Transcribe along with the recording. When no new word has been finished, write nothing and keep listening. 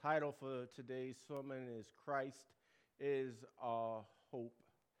Title for today's sermon is Christ is our hope.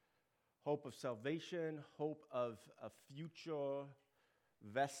 Hope of salvation, hope of a future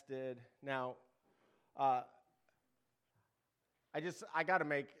vested. Now, I got to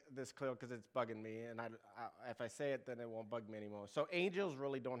make this clear because it's bugging me, and if I say it, then it won't bug me anymore. So angels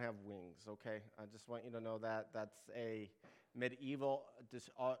really don't have wings, okay? I just want you to know that. That's a medieval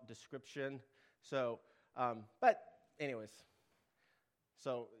description. So, but anyways,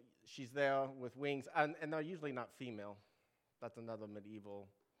 so she's there with wings, and they're usually not female. That's another medieval.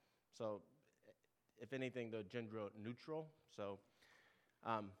 So, if anything, they're gender neutral. So,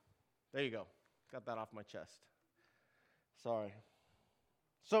 there you go. Got that off my chest. Sorry.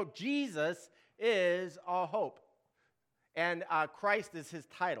 So, Jesus is our hope. And Christ is his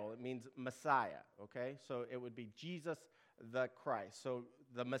title. It means Messiah, okay? So, it would be Jesus the Christ. So,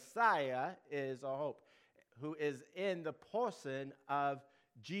 the Messiah is our hope, who is in the person of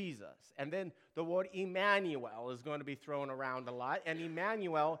Jesus. And then the word Emmanuel is going to be thrown around a lot. And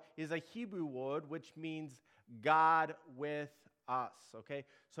Emmanuel is a Hebrew word which means God with us, okay?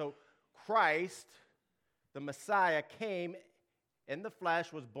 So Christ, the Messiah, came in the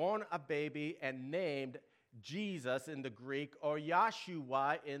flesh, was born a baby, and named Jesus in the Greek, or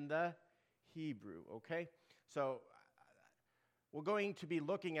Yahshua in the Hebrew, okay? So we're going to be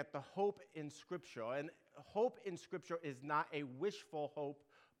looking at the hope in Scripture. And hope in Scripture is not a wishful hope,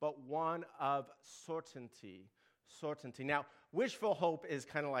 but one of certainty. Certainty. Now, wishful hope is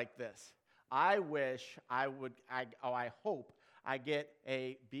kind of like this. I hope I get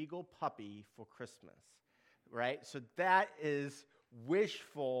a beagle puppy for Christmas, right? So that is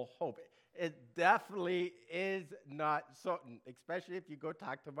wishful hope. It definitely is not certain, especially if you go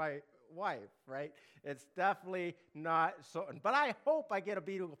talk to my wife, right? It's definitely not certain. But I hope I get a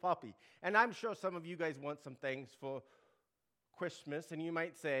beagle puppy. And I'm sure some of you guys want some things for Christmas, and you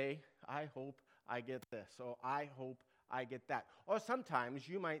might say, I hope I get this, or I hope I get that. Or sometimes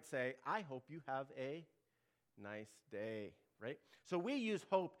you might say, I hope you have a nice day, right? So we use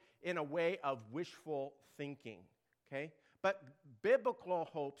hope in a way of wishful thinking, okay? But biblical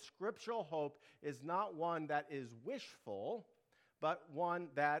hope, scriptural hope, is not one that is wishful, but one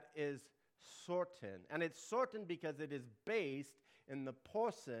that is certain. And it's certain because it is based in the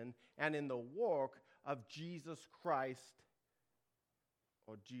person and in the work of Jesus Christ,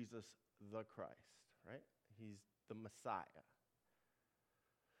 or Jesus the Christ, right? He's the Messiah.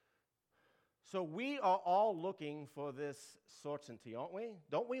 So we are all looking for this certainty, aren't we?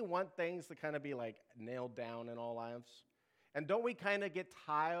 Don't we want things to kind of be like nailed down in our lives? And don't we kind of get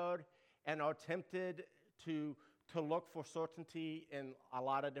tired and are tempted to look for certainty in a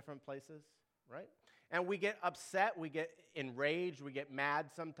lot of different places, right? And we get upset, we get enraged, we get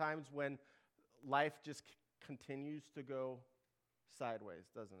mad sometimes when life just continues to go sideways,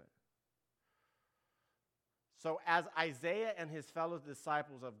 doesn't it? So as Isaiah and his fellow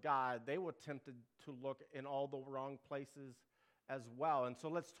disciples of God, they were tempted to look in all the wrong places as well. And so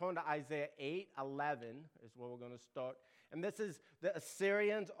let's turn to Isaiah 8:11 is where we're going to start. And this is the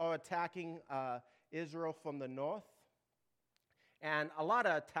Assyrians are attacking Israel from the north. And a lot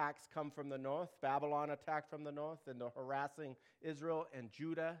of attacks come from the north. Babylon attacked from the north, and they're harassing Israel and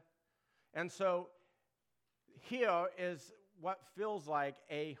Judah. And so here is what feels like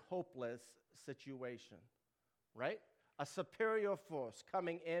a hopeless situation, right? A superior force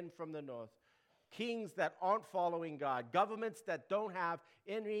coming in from the north. Kings that aren't following God. Governments that don't have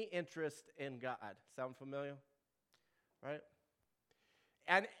any interest in God. Sound familiar? Right?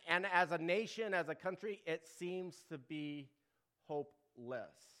 And as a nation, as a country, it seems to be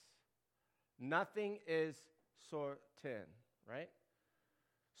hopeless. Nothing is certain, right?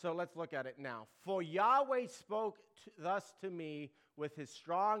 So let's look at it now. For Yahweh spoke thus to me with his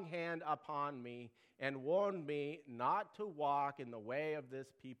strong hand upon me and warned me not to walk in the way of this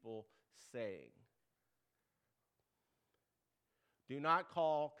people, saying, do not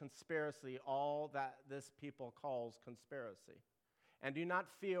call conspiracy all that this people calls conspiracy. And do not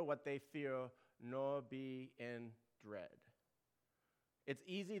fear what they fear, nor be in dread. It's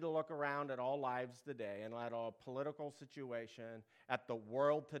easy to look around at our lives today and at our political situation, at the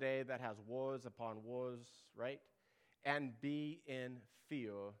world today that has wars upon wars, right? And be in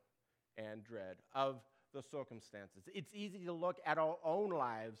fear and dread of the circumstances. It's easy to look at our own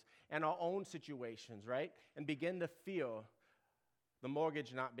lives and our own situations, right? And begin to fear the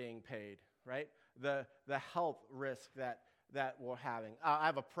mortgage not being paid, right? The health risk that we're having. I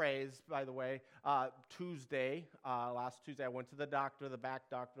have a praise, by the way. Last Tuesday, I went to the doctor, the back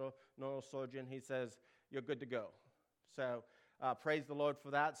doctor, neurosurgeon. He says, you're good to go. So praise the Lord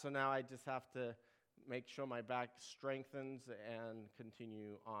for that. So now I just have to make sure my back strengthens and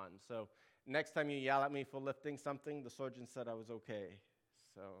continue on. So next time you yell at me for lifting something, the surgeon said I was okay.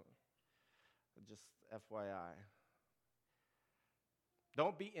 So just FYI.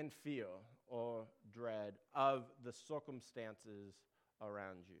 Don't be in fear or dread of the circumstances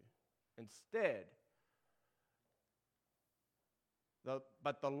around you. Instead,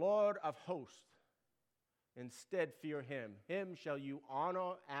 but the Lord of hosts, instead fear him. Him shall you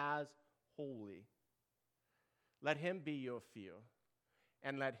honor as holy. Let him be your fear,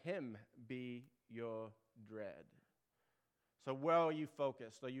 and let him be your dread. So where are you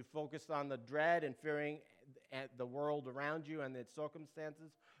focused? Are you focused on the dread and fearing at the world around you and its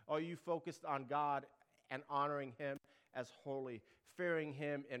circumstances? Or are you focused on God and honoring him as holy, fearing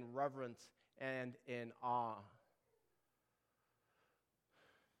him in reverence and in awe?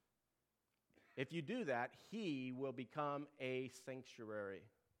 If you do that, he will become a sanctuary.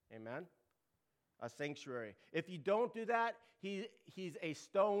 Amen? A sanctuary. If you don't do that, he's a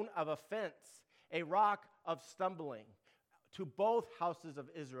stone of offense, a rock of stumbling to both houses of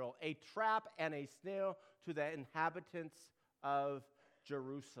Israel, a trap and a snare to the inhabitants of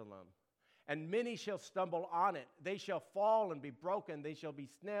Jerusalem. And many shall stumble on it. They shall fall and be broken. They shall be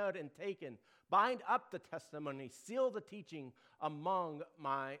snared and taken. Bind up the testimony, seal the teaching among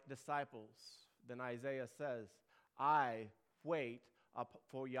my disciples. Then Isaiah says, I wait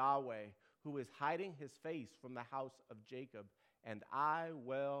for Yahweh, who is hiding his face from the house of Jacob, and I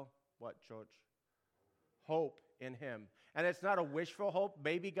will, what, church? Hope in him. And it's not a wishful hope.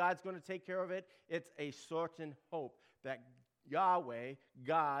 Maybe God's going to take care of it. It's a certain hope that Yahweh,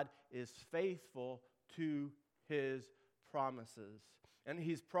 God, is faithful to his promises. And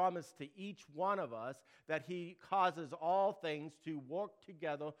he's promised to each one of us that he causes all things to work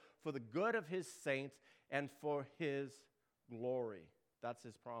together for the good of his saints and for his glory. That's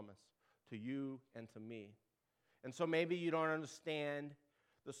his promise to you and to me. And so maybe you don't understand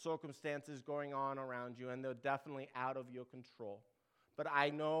the circumstances going on around you, and they're definitely out of your control. But I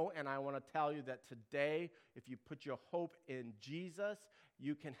know, and I want to tell you that today, if you put your hope in Jesus,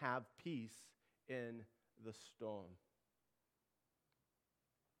 you can have peace in the storm,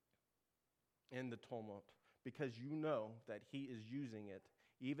 in the tumult, because you know that he is using it,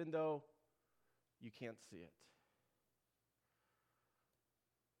 even though you can't see it.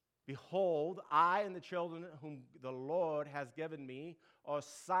 Behold, I and the children whom the Lord has given me are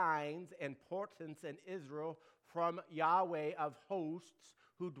signs and portents in Israel from Yahweh of hosts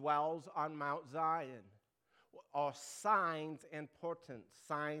who dwells on Mount Zion. Are signs and portents.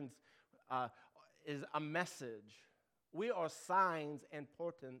 Signs is a message. We are signs and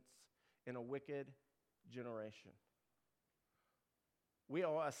portents in a wicked generation. We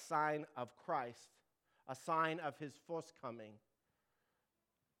are a sign of Christ, a sign of his first coming,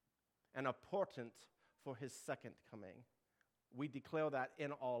 and a portent for his second coming. We declare that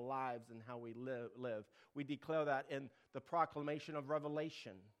in our lives and how we live. We declare that in the proclamation of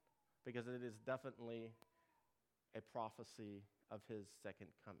Revelation, because it is definitely a prophecy of his second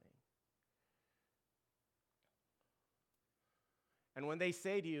coming. And when they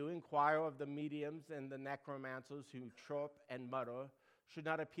say to you, inquire of the mediums and the necromancers who chirp and mutter, should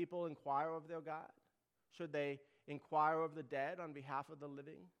not a people inquire of their God? Should they inquire of the dead on behalf of the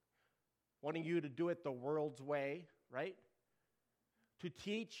living? Wanting you to do it the world's way, right? To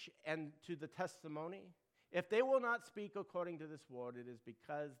teach and to the testimony. If they will not speak according to this word, it is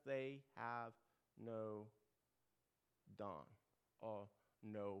because they have no dawn or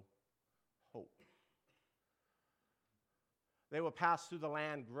no hope. They will pass through the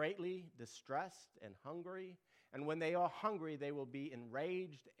land greatly distressed and hungry, and when they are hungry, they will be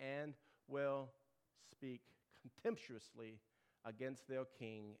enraged and will speak contemptuously against their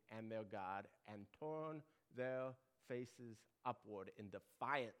king and their God and turn their faces upward in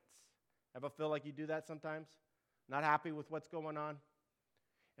defiance. Ever feel like you do that sometimes? Not happy with what's going on?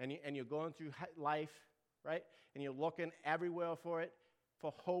 And you're going through life, right? And you're looking everywhere for it,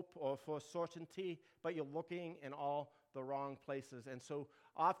 for hope or for certainty, but you're looking in all the wrong places. And so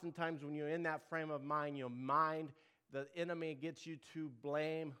oftentimes when you're in that frame of mind, the enemy gets you to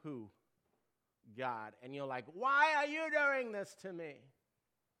blame who? God. And you're like, why are you doing this to me?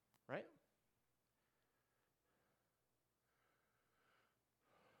 Right?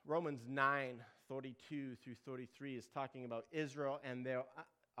 Romans 9:32 through 33 is talking about Israel and their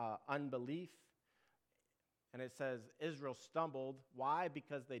unbelief. And it says, Israel stumbled. Why?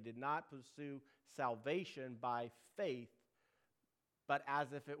 Because they did not pursue salvation by faith, but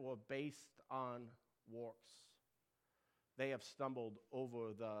as if it were based on works. They have stumbled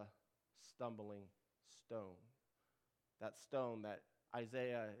over the stumbling stone. That stone that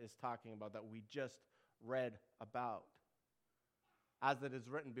Isaiah is talking about that we just read about. As it is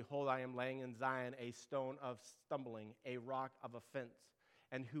written, behold, I am laying in Zion a stone of stumbling, a rock of offense,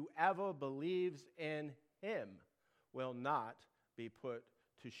 and whoever believes in him will not be put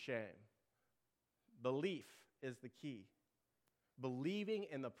to shame. Belief is the key. Believing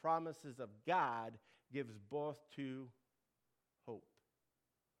in the promises of God gives birth to hope.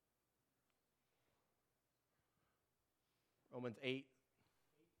 Romans 8,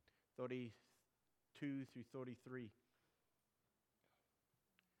 32 through 33.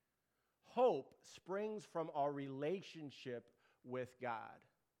 Hope springs from our relationship with God.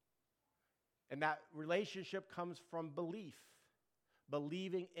 And that relationship comes from belief,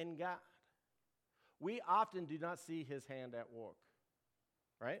 believing in God. We often do not see his hand at work,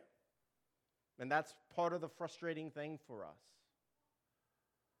 right? And that's part of the frustrating thing for us.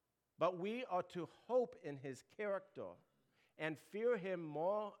 But we are to hope in his character and fear him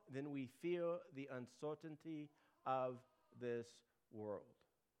more than we fear the uncertainty of this world.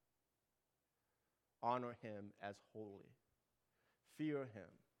 Honor him as holy. Fear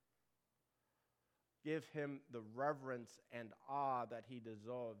him. Give him the reverence and awe that he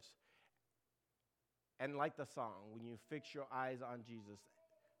deserves. And like the song, when you fix your eyes on Jesus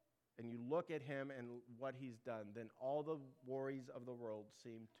and you look at him and what he's done, then all the worries of the world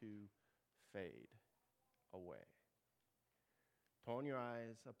seem to fade away. Turn your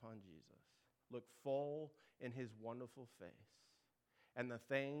eyes upon Jesus. Look full in his wonderful face. And the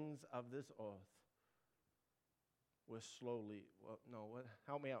things of this earth will slowly,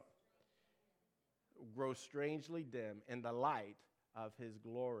 help me out. Grow strangely dim in the light of his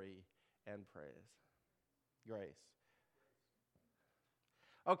glory and praise. Grace.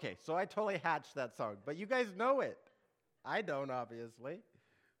 Okay, so I totally hatched that song, but you guys know it. I don't, obviously.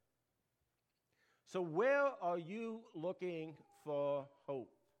 So where are you looking for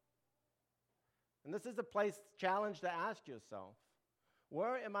hope? And this is a challenge to ask yourself.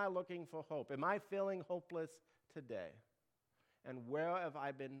 Where am I looking for hope? Am I feeling hopeless today? And where have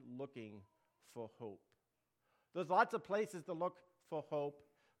I been looking for hope? There's lots of places to look for hope,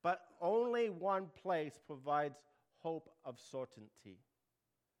 but only one place provides hope of certainty.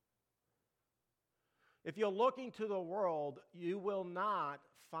 If you're looking to the world, you will not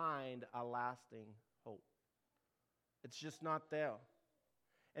find a lasting hope. It's just not there.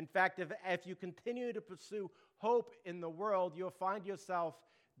 In fact, if you continue to pursue hope in the world, you'll find yourself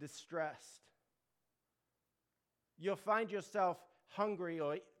distressed. You'll find yourself hungry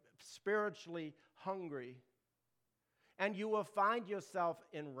or spiritually hungry. And you will find yourself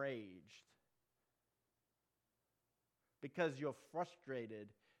enraged because you're frustrated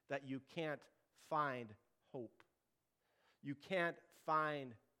that you can't find hope. You can't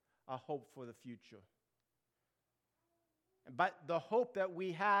find a hope for the future. But the hope that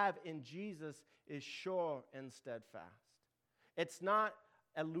we have in Jesus is sure and steadfast. It's not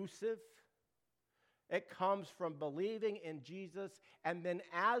elusive. It comes from believing in Jesus, and then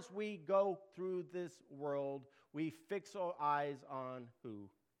as we go through this world, we fix our eyes on who?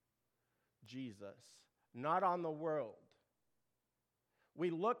 Jesus, not on the world. We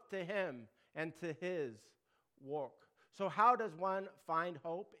look to him and to his work. So how does one find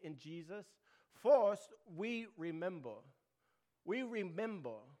hope in Jesus? First, we remember. We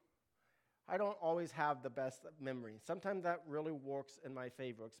remember. I don't always have the best memory. Sometimes that really works in my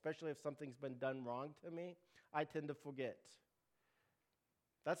favor, especially if something's been done wrong to me. I tend to forget.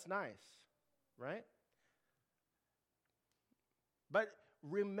 That's nice, right? But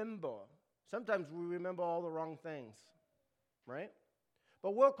remember. Sometimes we remember all the wrong things, right?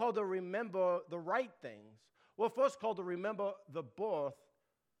 But we're called to remember the right things. We're first called to remember the birth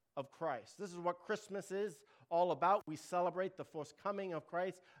of Christ. This is what Christmas is all about. We celebrate the first coming of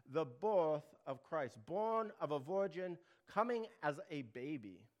Christ, the birth of Christ, born of a virgin, coming as a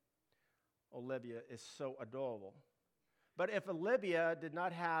baby. Olivia is so adorable. But if Olivia did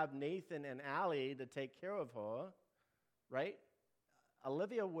not have Nathan and Allie to take care of her, right,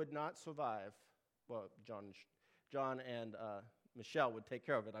 Olivia would not survive. Well, John and Michelle would take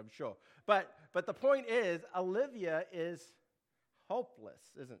care of it, I'm sure. But the point is, Olivia is hopeless,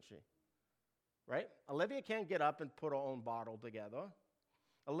 isn't she? Right? Olivia can't get up and put her own bottle together.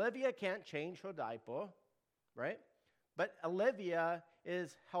 Olivia can't change her diaper, right? But Olivia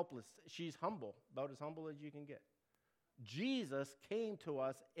is helpless. She's humble, about as humble as you can get. Jesus came to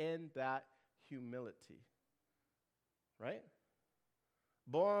us in that humility, right?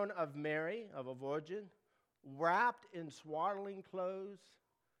 Born of Mary, of a virgin, wrapped in swaddling clothes,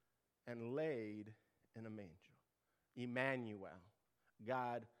 and laid in a manger. Emmanuel,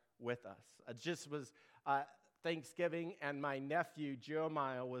 God with us. It just was Thanksgiving, and my nephew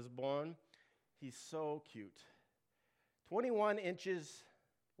Jeremiah was born. He's so cute. 21 inches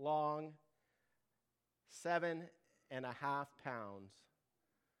long, 7.5 pounds.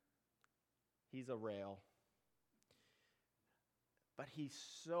 He's a rail. But he's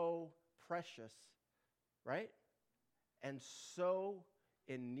so precious, right? And so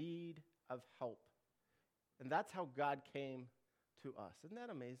in need of help. And that's how God came to us. Isn't that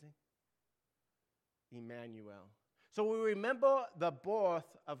amazing? Emmanuel. So we remember the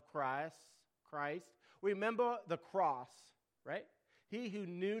birth of Christ. We remember the cross, right? He who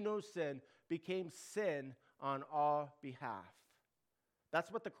knew no sin became sin on our behalf.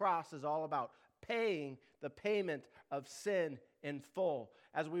 That's what the cross is all about, paying the payment of sin in full.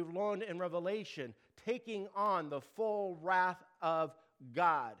 As we've learned in Revelation, taking on the full wrath of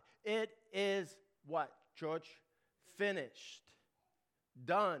God. It is what, church? Finished.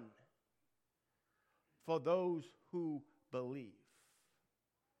 Done. For those who believe.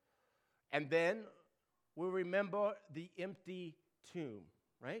 And then we remember the empty tomb,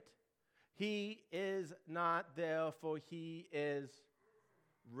 right? He is not there, for he is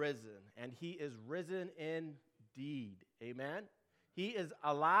risen. And he is risen indeed. Amen? He is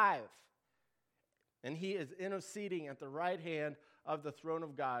alive. And he is interceding at the right hand of the throne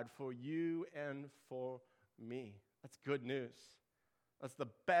of God for you and for me. That's good news. That's the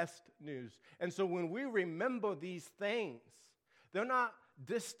best news. And so when we remember these things, they're not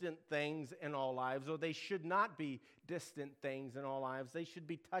distant things in our lives, or they should not be distant things in our lives. They should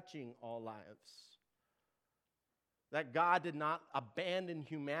be touching our lives. That God did not abandon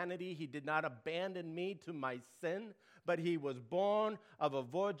humanity. He did not abandon me to my sin, but he was born of a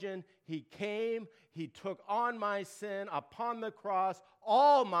virgin. He came, he took on my sin upon the cross,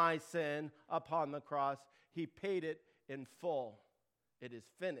 all my sin upon the cross. He paid it in full. It is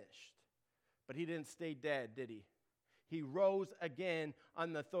finished. But he didn't stay dead, did he? He rose again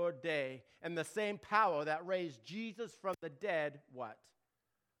on the third day, and the same power that raised Jesus from the dead, what?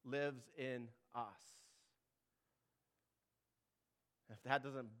 Lives in us. If that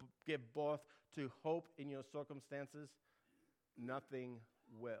doesn't give birth to hope in your circumstances, nothing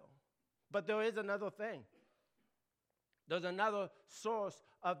will. But there is another thing. There's another source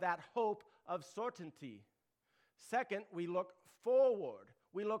of that hope of certainty. Second, we look forward.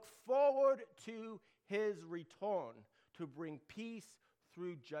 We look forward to his return to bring peace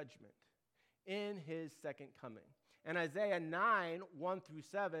through judgment in his second coming. And Isaiah 9, 1 through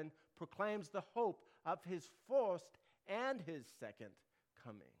 7 proclaims the hope of his first and his second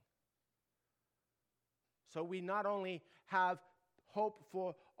coming. So we not only have hope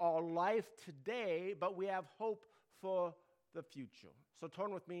for our life today, but we have hope for the future. So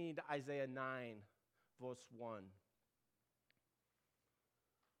turn with me to Isaiah 9, verse 1.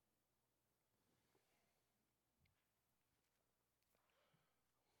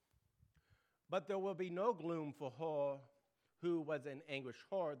 But there will be no gloom for her who was in anguish.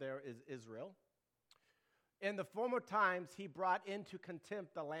 Her, there is Israel. In the former times, he brought into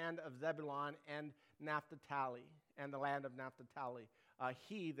contempt the land of Zebulun and Naphtali, and the land of Naphtali.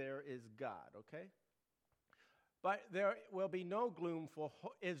 He, there is God, okay? But there will be no gloom for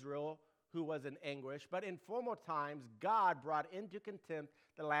Israel, who was in anguish. But in former times, God brought into contempt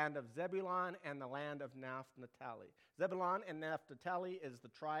the land of Zebulun and the land of Naphtali. Zebulun and Naphtali is the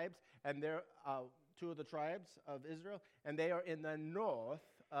tribes, and they're two of the tribes of Israel, and they are in the north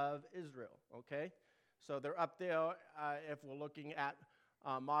of Israel, okay? So they're up there, if we're looking at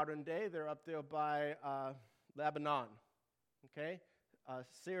modern day, they're up there by Lebanon, okay?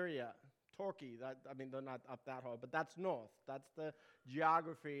 Syria, Turkey, they're not up that hard, but that's north. That's the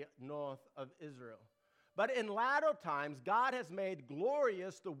geography north of Israel. But in latter times, God has made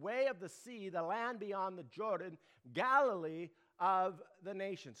glorious the way of the sea, the land beyond the Jordan, Galilee of the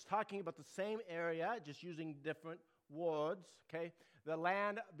nations. Talking about the same area, just using different words, okay? The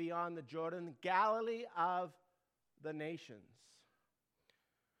land beyond the Jordan, Galilee of the nations.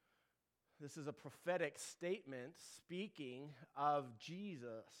 This is a prophetic statement speaking of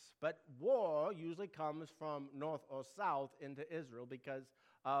Jesus. But war usually comes from north or south into Israel because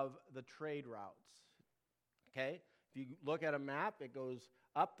of the trade routes. Okay? If you look at a map, it goes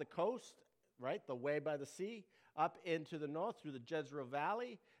up the coast, right, the way by the sea, up into the north through the Jezreel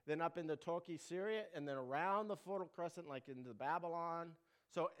Valley, then up into Turkey, Syria, and then around the Fertile Crescent, like into Babylon.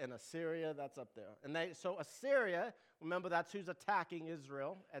 So in Assyria, that's up there. And so Assyria, remember that's who's attacking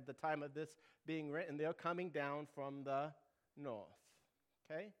Israel at the time of this being written. They're coming down from the north.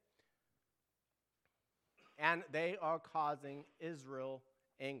 Okay? And they are causing Israel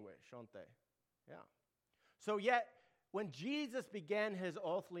anguish, aren't they? Yeah. So yet, when Jesus began his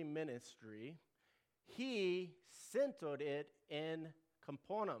earthly ministry, he centered it in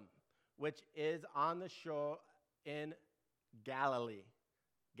Capernaum, which is on the shore in Galilee,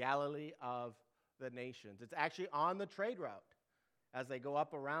 Galilee of the nations. It's actually on the trade route as they go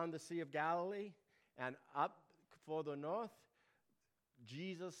up around the Sea of Galilee and up further north.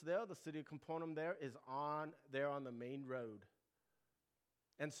 Jesus there, the city of Capernaum there, is on the main road.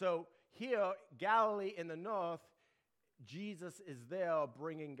 And so here, Galilee in the north, Jesus is there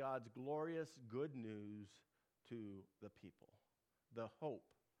bringing God's glorious good news to the people. The hope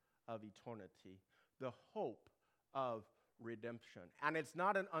of eternity, the hope of redemption. And it's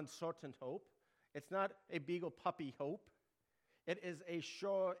not an uncertain hope. It's not a beagle puppy hope. It is a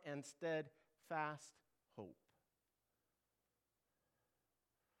sure and steadfast hope.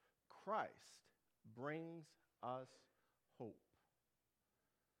 Christ brings us hope.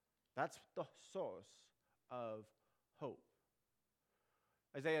 That's the source of hope.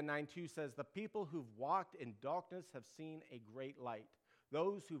 Isaiah 9:2 says, "The people who've walked in darkness have seen a great light.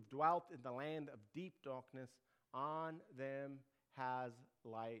 Those who've dwelt in the land of deep darkness, on them has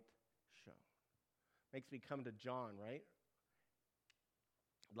light shone." Makes me come to John, right?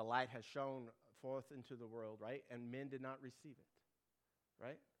 The light has shone forth into the world, right? And men did not receive it,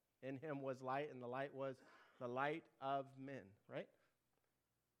 right? In him was light, and the light was the light of men, right?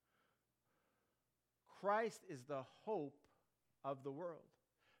 Christ is the hope of the world.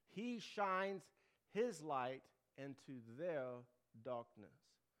 He shines his light into their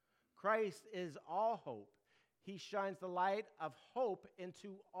darkness. Christ is our hope. He shines the light of hope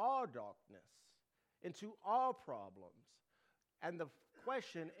into our darkness, into our problems. And the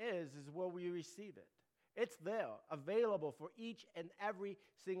question is will we receive it? It's there, available for each and every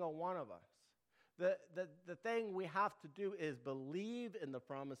single one of us. The thing we have to do is believe in the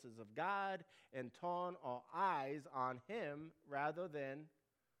promises of God and turn our eyes on him rather than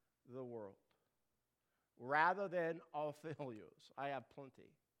the world, rather than our failures. I have plenty,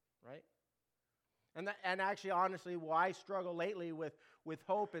 right? And actually, honestly, why I struggle lately with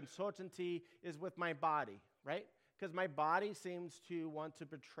hope and certainty is with my body, right? Because my body seems to want to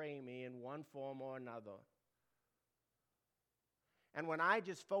betray me in one form or another. And when I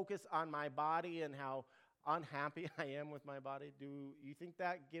just focus on my body and how unhappy I am with my body, do you think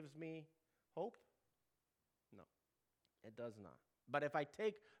that gives me hope? No, it does not. But if I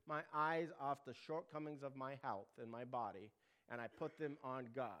take my eyes off the shortcomings of my health and my body and I put them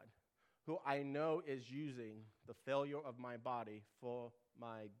on God, who I know is using the failure of my body for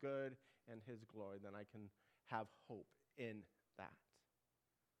my good and his glory, then I can have hope in that.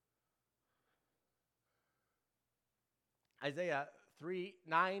 Isaiah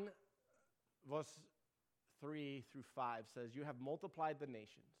 9, verse 3 through 5 says, "You have multiplied the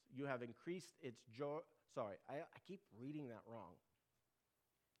nations. You have increased its joy." Sorry, I keep reading that wrong.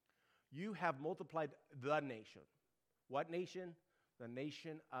 You have multiplied the nation. What nation? The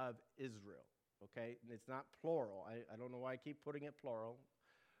nation of Israel. Okay? And it's not plural. I don't know why I keep putting it plural.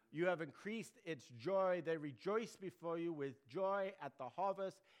 You have increased its joy. They rejoice before you with joy at the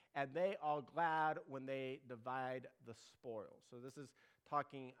harvest, and they are glad when they divide the spoil. So this is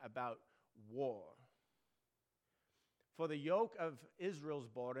talking about war. For the yoke of Israel's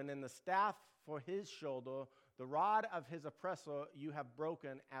burden and the staff for his shoulder, the rod of his oppressor you have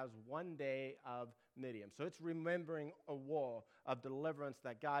broken as one day of Midian. So it's remembering a war of deliverance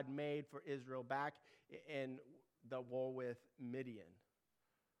that God made for Israel back in the war with Midian.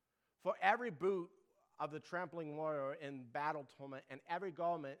 For every boot of the trampling warrior in battle torment and every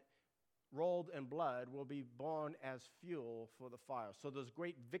garment rolled in blood will be borne as fuel for the fire. So there's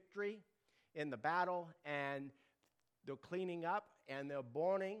great victory in the battle, and they're cleaning up and they're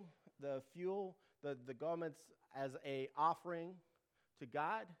burning the fuel, the garments as a offering to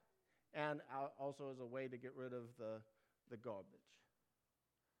God, and also as a way to get rid of the garbage.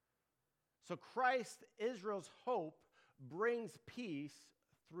 So Christ, Israel's hope, brings peace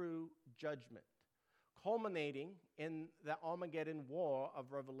through judgment, culminating in the Armageddon War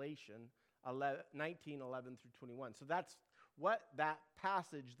of Revelation 19:11 through 21. So that's what that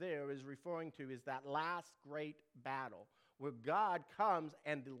passage there is referring to, is that last great battle where God comes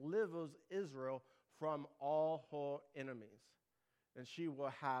and delivers Israel from all her enemies, and she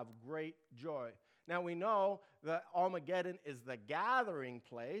will have great joy. Now we know that Armageddon is the gathering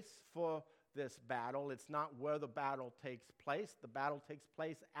place for this battle. It's not where the battle takes place. The battle takes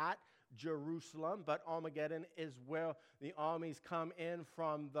place at Jerusalem, but Armageddon is where the armies come in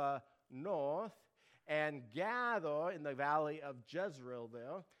from the north and gather in the valley of Jezreel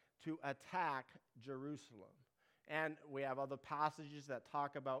there to attack Jerusalem. And we have other passages that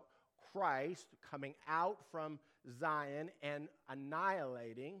talk about Christ coming out from Zion and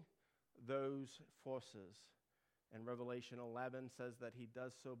annihilating those forces And Revelation 11 says that he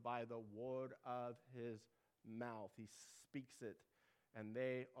does so by the word of his mouth. He speaks it, and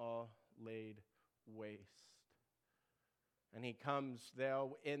they are laid waste. And he comes there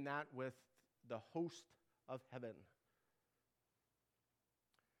in that with the host of heaven.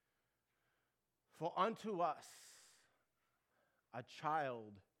 For unto us a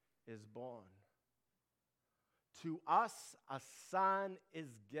child is born. To us a son is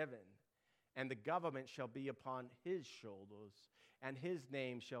given, and the government shall be upon his shoulders, and his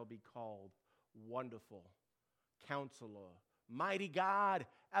name shall be called Wonderful, Counselor, Mighty God,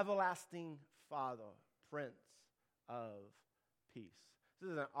 Everlasting Father, Prince of Peace.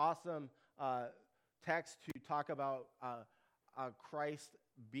 This is an awesome text to talk about Christ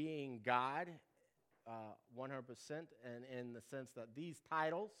being God 100%, and in the sense that these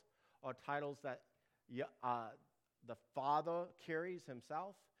titles are titles that the Father carries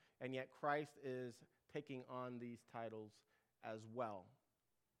himself, and yet Christ is taking on these titles as well.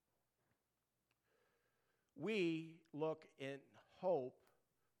 We look forward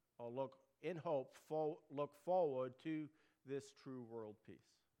to this true world peace.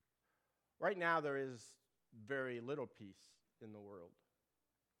 Right now, there is very little peace in the world.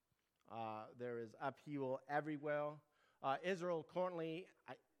 There is upheaval everywhere. Israel currently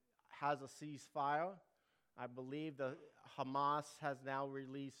has a ceasefire. I believe the Hamas has now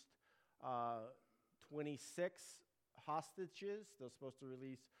released 26 hostages. They're supposed to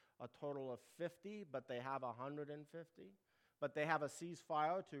release a total of 50, but they have 150. But they have a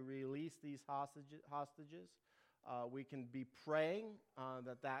ceasefire to release these hostages. We can be praying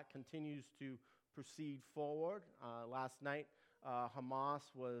that continues to proceed forward. Last night, Hamas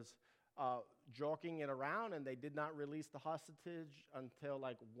was joking it around, and they did not release the hostage until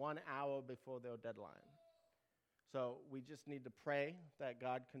like 1 hour before their deadline. So we just need to pray that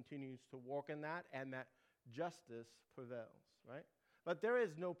God continues to work in that and that justice prevails, right? But there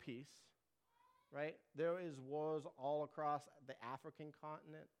is no peace, right? There is wars all across the African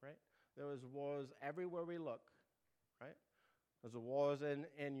continent, right? There is wars everywhere we look, right? There's wars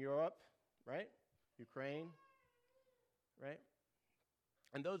in Europe, right? Ukraine, right?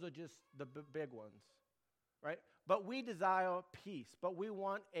 And those are just the big ones, right? But we desire peace, but we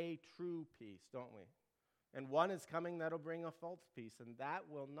want a true peace, don't we? And one is coming that'll bring a false peace, and that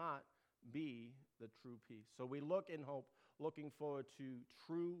will not be the true peace. So we look in hope, looking forward to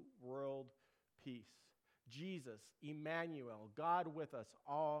true world peace. Jesus, Emmanuel, God with us,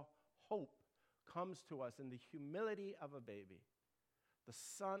 all hope comes to us in the humility of a baby, the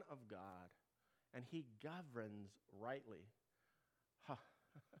Son of God, and he governs rightly.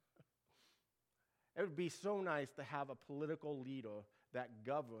 It would be so nice to have a political leader that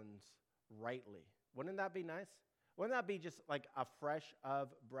governs rightly. Wouldn't that be nice? Wouldn't that be just like a fresh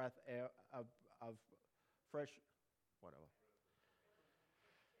of breath air, of fresh, whatever.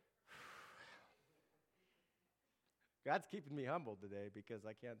 God's keeping me humble today because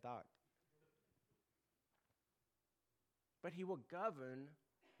I can't talk. But he will govern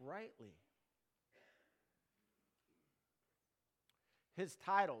rightly. His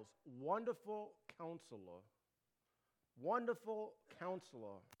titles, Wonderful Counselor,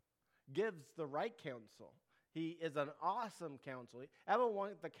 gives the right counsel. He is an awesome counselor. Ever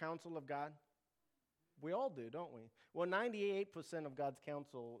want the counsel of God? We all do, don't we? Well, 98% of God's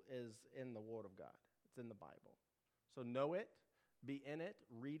counsel is in the Word of God. It's in the Bible. So know it, be in it,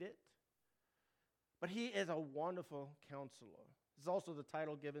 read it. But he is a wonderful counselor. It's also the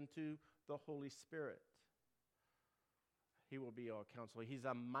title given to the Holy Spirit. He will be our counselor. He's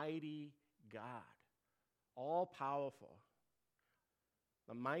a mighty God, all powerful.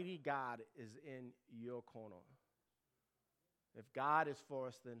 The mighty God is in your corner. If God is for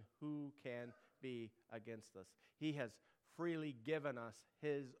us, then who can be against us? He has freely given us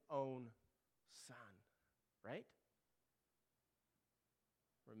his own Son, right?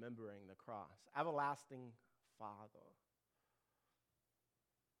 Remembering the cross. Everlasting Father.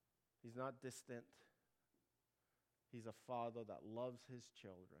 He's not distant. He's a Father that loves his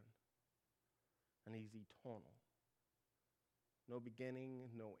children. And he's eternal. No beginning,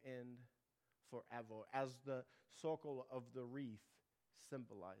 no end, forever. As the circle of the wreath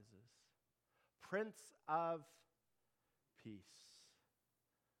symbolizes. Prince of Peace.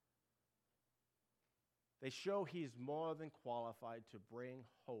 They show he's more than qualified to bring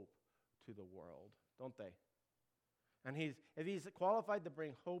hope to the world, don't they? And if he's qualified to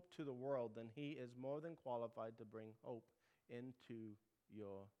bring hope to the world, then he is more than qualified to bring hope into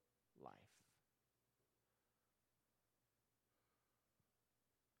your life.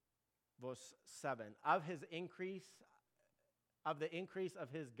 Verse 7, of the increase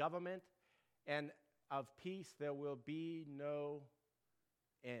of his government and of peace, there will be no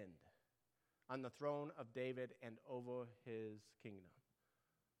end on the throne of David and over his kingdom.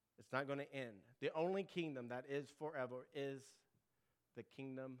 It's not going to end. The only kingdom that is forever is the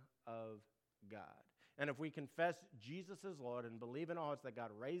kingdom of God. And if we confess Jesus as Lord and believe in our hearts that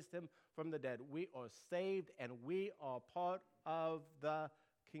God raised him from the dead, we are saved and we are part of the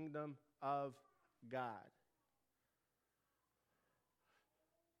kingdom of God.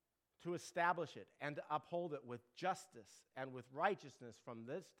 To establish it and to uphold it with justice and with righteousness from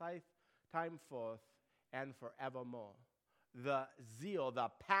this time forth and forevermore. The zeal, the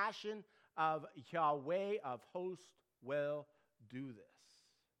passion of Yahweh of hosts will do this.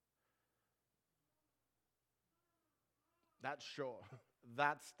 That's sure.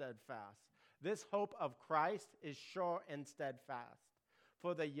 That's steadfast. This hope of Christ is sure and steadfast,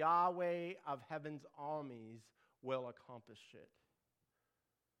 for the Yahweh of heaven's armies will accomplish it.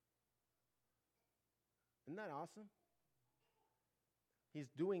 Isn't that awesome? He's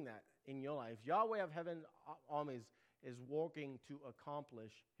doing that in your life. Yahweh of heaven's armies is working to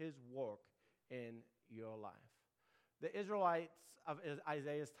accomplish his work in your life. The Israelites of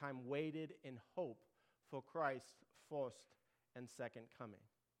Isaiah's time waited in hope for Christ's first and second coming.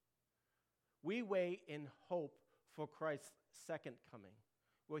 We wait in hope for Christ's second coming,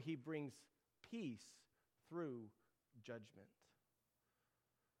 where he brings peace through judgment.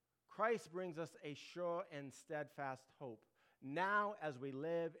 Christ brings us a sure and steadfast hope now as we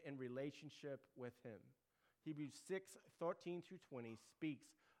live in relationship with him. Hebrews 6:13-20 speaks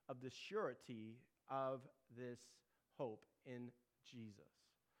of the surety of this hope in Jesus.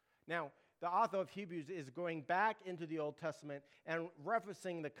 Now, the author of Hebrews is going back into the Old Testament and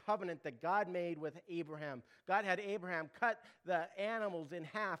referencing the covenant that God made with Abraham. God had Abraham cut the animals in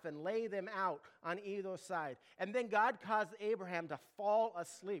half and lay them out on either side. And then God caused Abraham to fall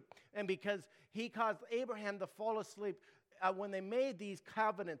asleep. And because he caused Abraham to fall asleep, when they made these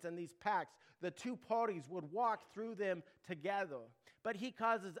covenants and these pacts, the two parties would walk through them together. But he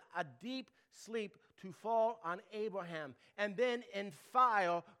causes a deep sleep to fall on Abraham. And then in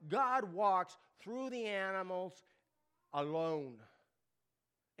fire, God walks through the animals alone,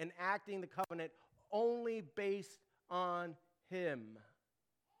 enacting the covenant only based on him.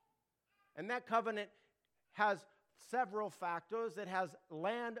 And that covenant has several factors. It has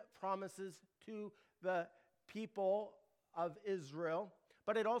land promises to the people of Israel,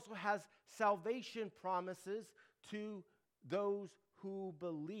 but it also has salvation promises to those who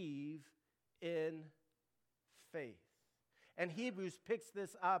believe in faith. And Hebrews picks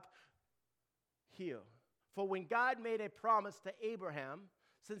this up here. For when God made a promise to Abraham,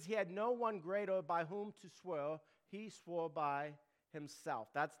 since he had no one greater by whom to swear, he swore by himself.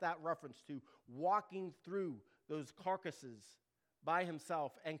 That's that reference to walking through those carcasses by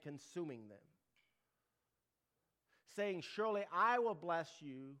himself and consuming them, saying, surely I will bless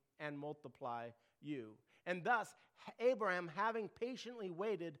you and multiply you. And thus, Abraham, having patiently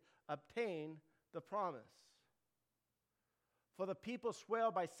waited, obtained the promise. For the people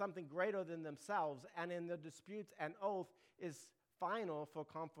swear by something greater than themselves, and in their disputes an oath is final for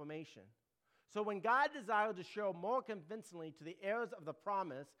confirmation. So when God desired to show more convincingly to the heirs of the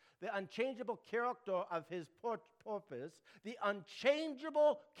promise the unchangeable character of his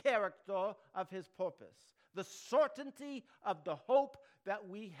purpose, the certainty of the hope that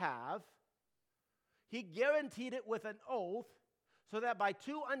we have, he guaranteed it with an oath, so that by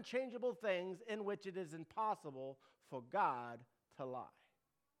two unchangeable things in which it is impossible for God to lie.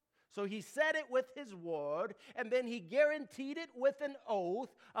 So he said it with his word, and then he guaranteed it with an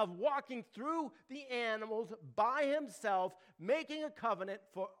oath of walking through the animals by himself, making a covenant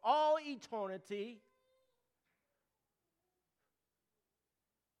for all eternity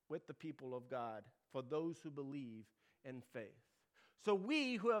with the people of God, for those who believe in faith. So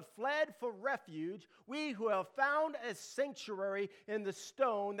we who have fled for refuge, we who have found a sanctuary in the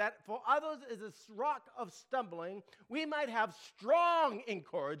stone that for others is a rock of stumbling, we might have strong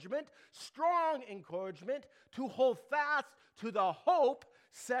encouragement to hold fast to the hope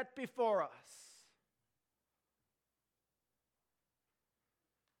set before us.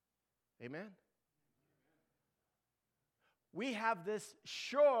 Amen? We have this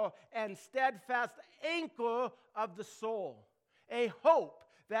sure and steadfast anchor of the soul. A hope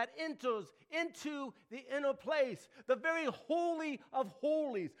that enters into the inner place, the very holy of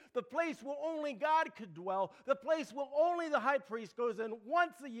holies, the place where only God could dwell, the place where only the high priest goes in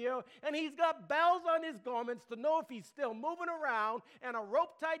once a year, and he's got bells on his garments to know if he's still moving around and a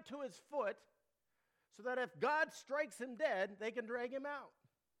rope tied to his foot so that if God strikes him dead, they can drag him out.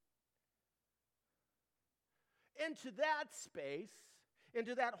 Into that space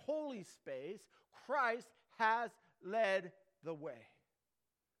into that holy space, Christ has led the way.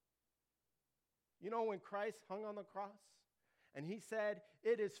 You know, when Christ hung on the cross and he said,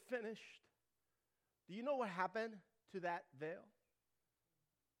 "It is finished," do you know what happened to that veil?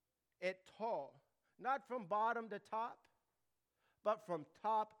 It tore, not from bottom to top, but from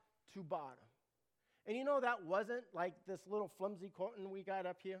top to bottom. And you know, that wasn't like this little flimsy curtain we got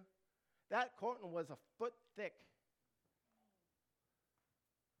up here. That curtain was a foot thick.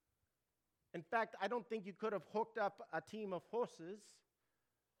 In fact, I don't think you could have hooked up a team of horses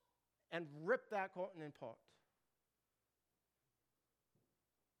and ripped that curtain apart.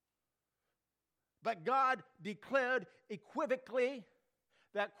 But God declared equivocally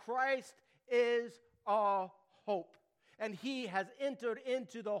that Christ is our hope. And he has entered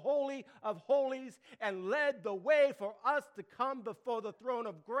into the Holy of Holies and led the way for us to come before the throne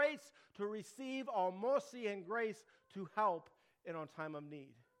of grace to receive our mercy and grace to help in our time of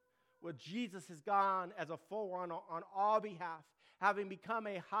need. Where Jesus has gone as a forerunner on our behalf, having become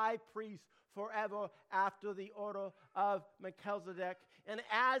a high priest forever after the order of Melchizedek. And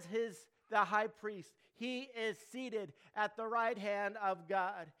as the high priest, he is seated at the right hand of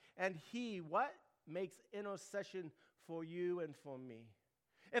God. And he, what? Makes intercession for you and for me.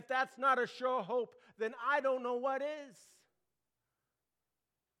 If that's not a sure hope, then I don't know what is.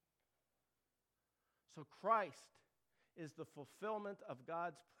 So Christ is the fulfillment of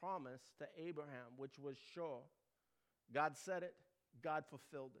God's promise to Abraham, which was sure. God said it, God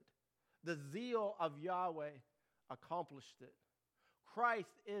fulfilled it. The zeal of Yahweh accomplished it.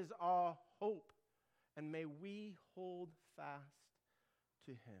 Christ is our hope, and may we hold fast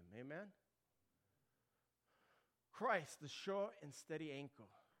to him. Amen? Christ, the sure and steady anchor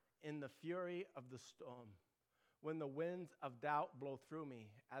in the fury of the storm, when the winds of doubt blow through me,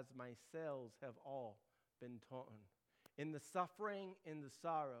 as my sails have all been torn. In the suffering, in the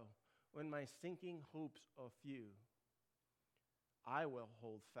sorrow, when my sinking hopes are few, I will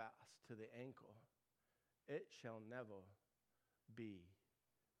hold fast to the anchor. It shall never be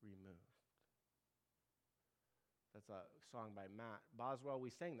removed. That's a song by Matt Boswell. We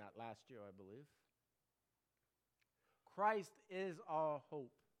sang that last year, I believe. Christ is our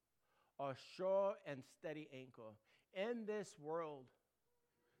hope, our sure and steady anchor in this world.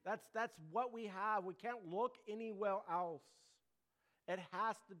 That's what we have. We can't look anywhere else. It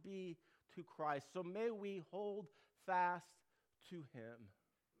has to be to Christ. So may we hold fast to him.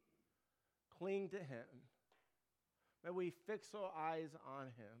 Cling to him. May we fix our eyes on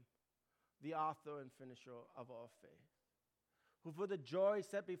him, the author and finisher of our faith, who for the joy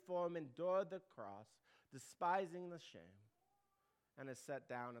set before him endured the cross, despising the shame, and is set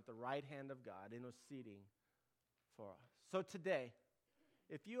down at the right hand of God, interceding for us. So today,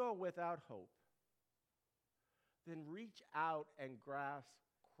 if you are without hope, then reach out and grasp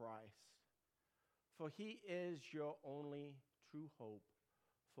Christ, for he is your only true hope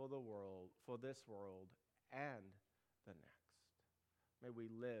for the world, for this world and the next. May we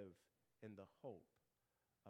live in the hope